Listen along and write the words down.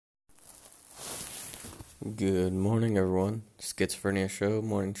Good morning, everyone. Schizophrenia Show,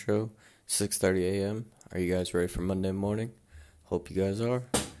 morning show, 6:30 a.m. Are you guys ready for Monday morning? Hope you guys are.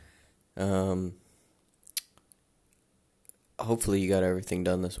 Um, Hopefully you got everything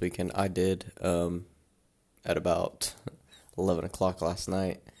done this weekend. I did. At about 11 o'clock last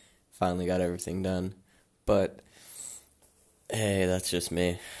night, finally got everything done. But hey, that's just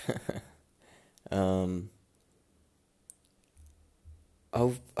me. um,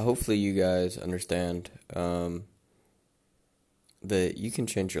 Hopefully you guys understand that you can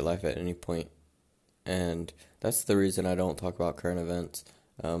change your life at any point. And that's the reason I don't talk about current events.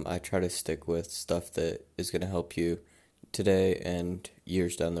 I try to stick with stuff that is going to help you today and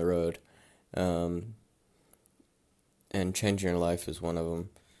years down the road. Um, and changing your life is one of them.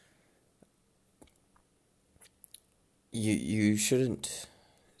 You shouldn't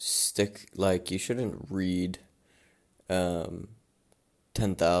you shouldn't read um,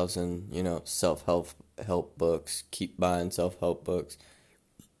 10,000, self-help books, keep buying self-help books.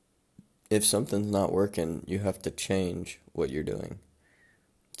 If something's not working, you have to change what you're doing.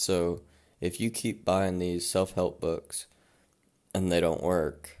 So if you keep buying these self-help books and they don't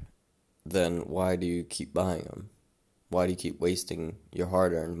work, then why do you keep buying them? Why do you keep wasting your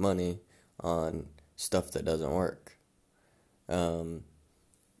hard-earned money on stuff that doesn't work? Um,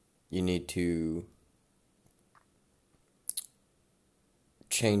 you need to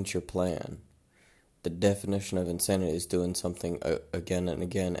change your plan. The definition of insanity is doing something again and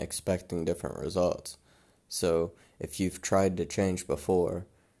again, expecting different results. So if you've tried to change before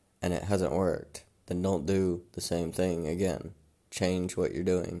and it hasn't worked, then don't do the same thing again. Change what you're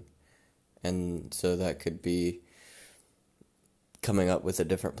doing. And so that could be coming up with a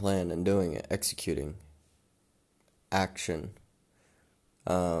different plan and doing it, executing, action.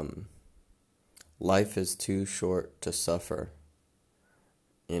 Life is too short to suffer.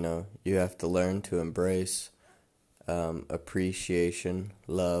 You have to learn to embrace appreciation,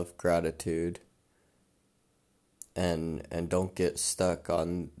 love, gratitude, and don't get stuck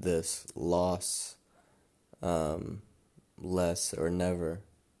on this loss, less or never.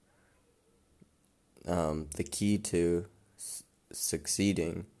 The key to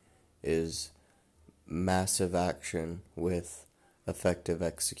succeeding is massive action with effective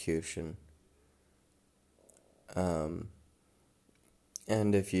execution.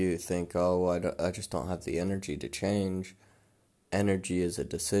 And if you think, oh, I just don't have the energy to change, energy is a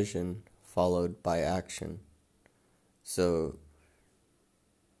decision followed by action. So,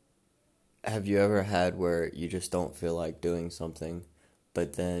 have you ever had where you just don't feel like doing something,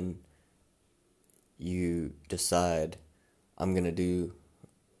 but then you decide, I'm going to do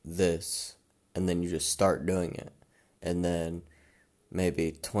this, and then you just start doing it, and then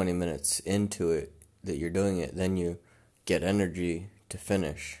maybe 20 minutes into it that you're doing it, then you get energy to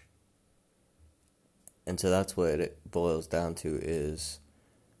finish. And so that's what it boils down to is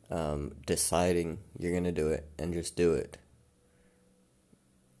deciding you're going to do it and just do it.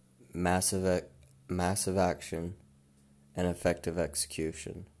 Massive action and effective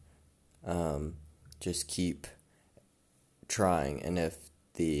execution. Just keep trying, and if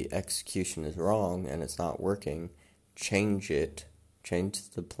the execution is wrong and it's not working, change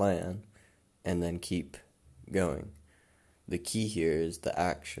the plan, and then keep going. The key here is the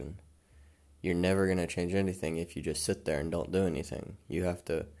action. You're never going to change anything if you just sit there and don't do anything. You have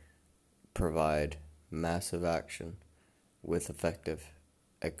to provide massive action with effective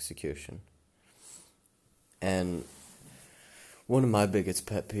execution. And one of my biggest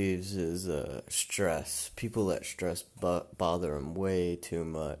pet peeves is stress. People let stress bother them way too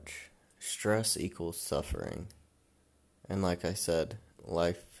much. Stress equals suffering. And like I said,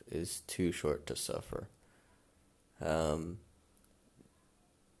 life is too short to suffer.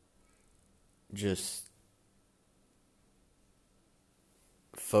 Just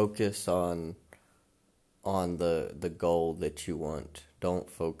focus on the goal that you want. Don't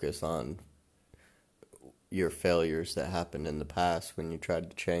focus on your failures that happened in the past when you tried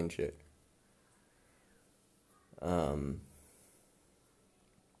to change it.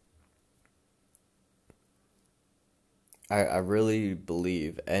 I really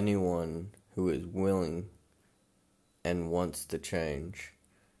believe anyone who is willing and wants to change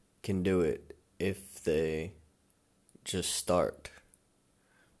can do it if they just start.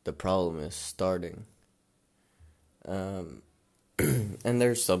 The problem is starting. And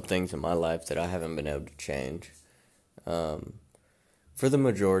there's some things in my life that I haven't been able to change. For the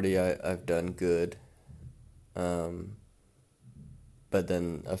majority, I've done good. But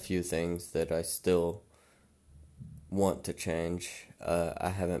then a few things that I still want to change, I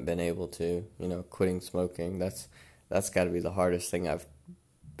haven't been able to. Quitting smoking, that's got to be the hardest thing I've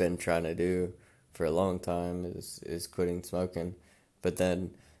been trying to do for a long time is quitting smoking. But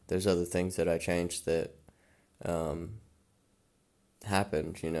then there's other things that I changed that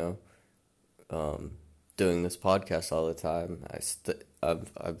happened, doing this podcast all the time.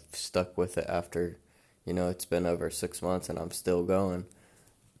 I've stuck with it after, it's been over 6 months and I'm still going.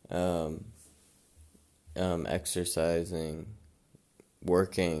 Exercising,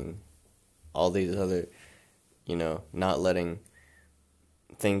 working, all these other, not letting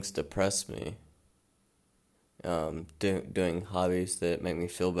things depress me. Doing hobbies that make me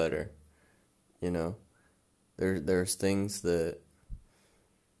feel better. There's things that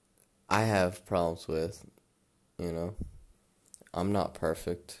I have problems with. I'm not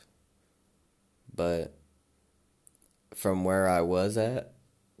perfect, but from where I was at,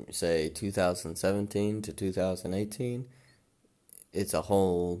 say 2017 to 2018, it's a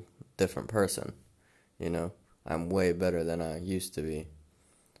whole different person. I'm way better than I used to be.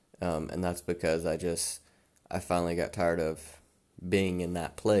 And that's because I finally got tired of being in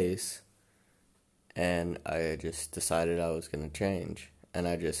that place, and I just decided I was going to change. And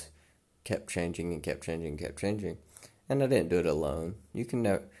I just kept changing and kept changing and kept changing. And I didn't do it alone. You can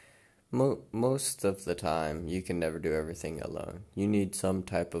never, most of the time, you can never do everything alone. You need some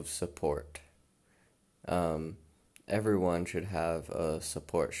type of support. Everyone should have a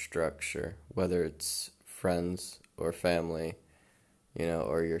support structure, whether it's friends or family,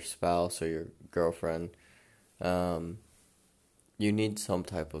 or your spouse or your girlfriend. You need some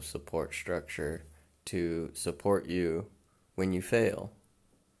type of support structure to support you when you fail.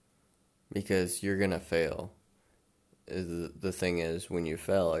 Because you're going to fail. The thing is, when you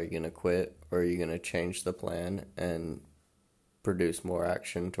fail, are you going to quit, or are you going to change the plan and produce more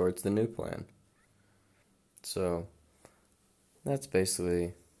action towards the new plan? So that's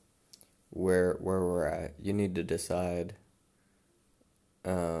basically where we're at. You need to decide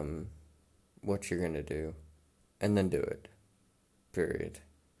what you're going to do, and then do it. Period.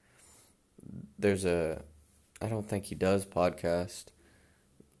 I don't think he does podcast.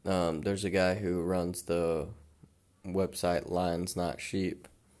 There's a guy who runs the website Lions Not Sheep,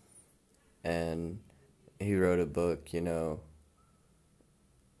 and he wrote a book,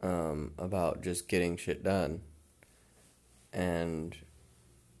 about just getting shit done. And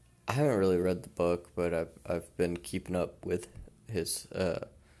I haven't really read the book, but I've been keeping up with his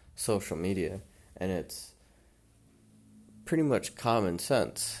social media, and it's pretty much common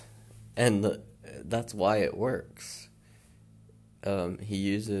sense, and that's why it works. He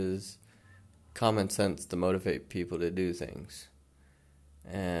uses common sense to motivate people to do things,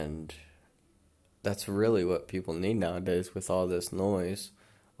 and that's really what people need nowadays with all this noise,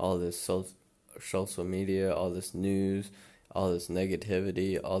 all this social media, all this news, all this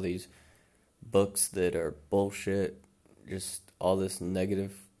negativity, all these books that are bullshit, just all this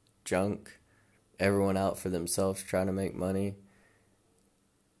negative junk, everyone out for themselves trying to make money.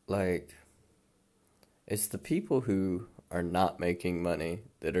 Like, it's the people who are not making money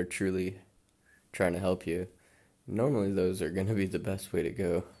that are truly trying to help you. Normally those are going to be the best way to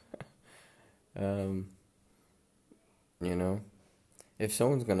go. If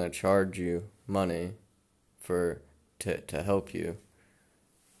someone's going to charge you money to help you,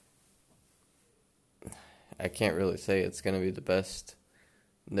 I can't really say it's going to be the best,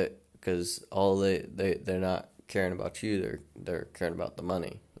 because all they're not caring about you, they're caring about the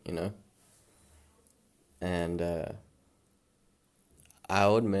money, And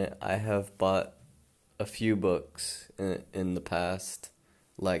I'll admit I have bought a few books in the past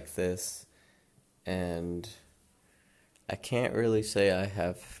like this, and I can't really say I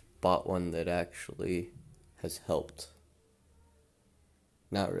have bought one that actually has helped.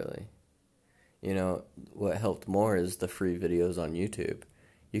 Not really. What helped more is the free videos on YouTube.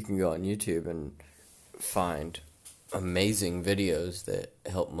 You can go on YouTube and find amazing videos that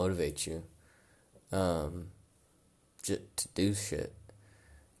help motivate you to do shit.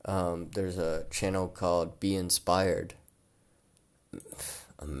 There's a channel called Be Inspired.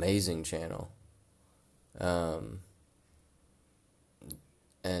 Amazing channel.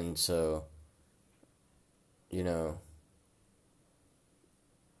 And so,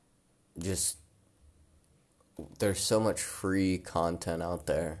 just, there's so much free content out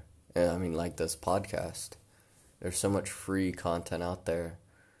there. I mean, like this podcast. There's so much free content out there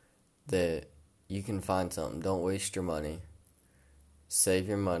that you can find something. Don't waste your money. Save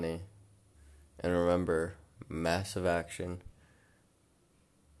your money. And remember, massive action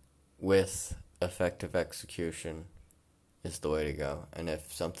with effective execution is the way to go. And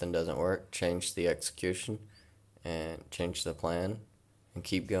if something doesn't work, change the execution and change the plan and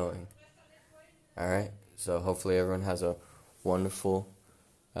keep going. Alright? So hopefully everyone has a wonderful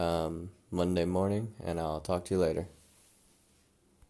Monday morning, and I'll talk to you later.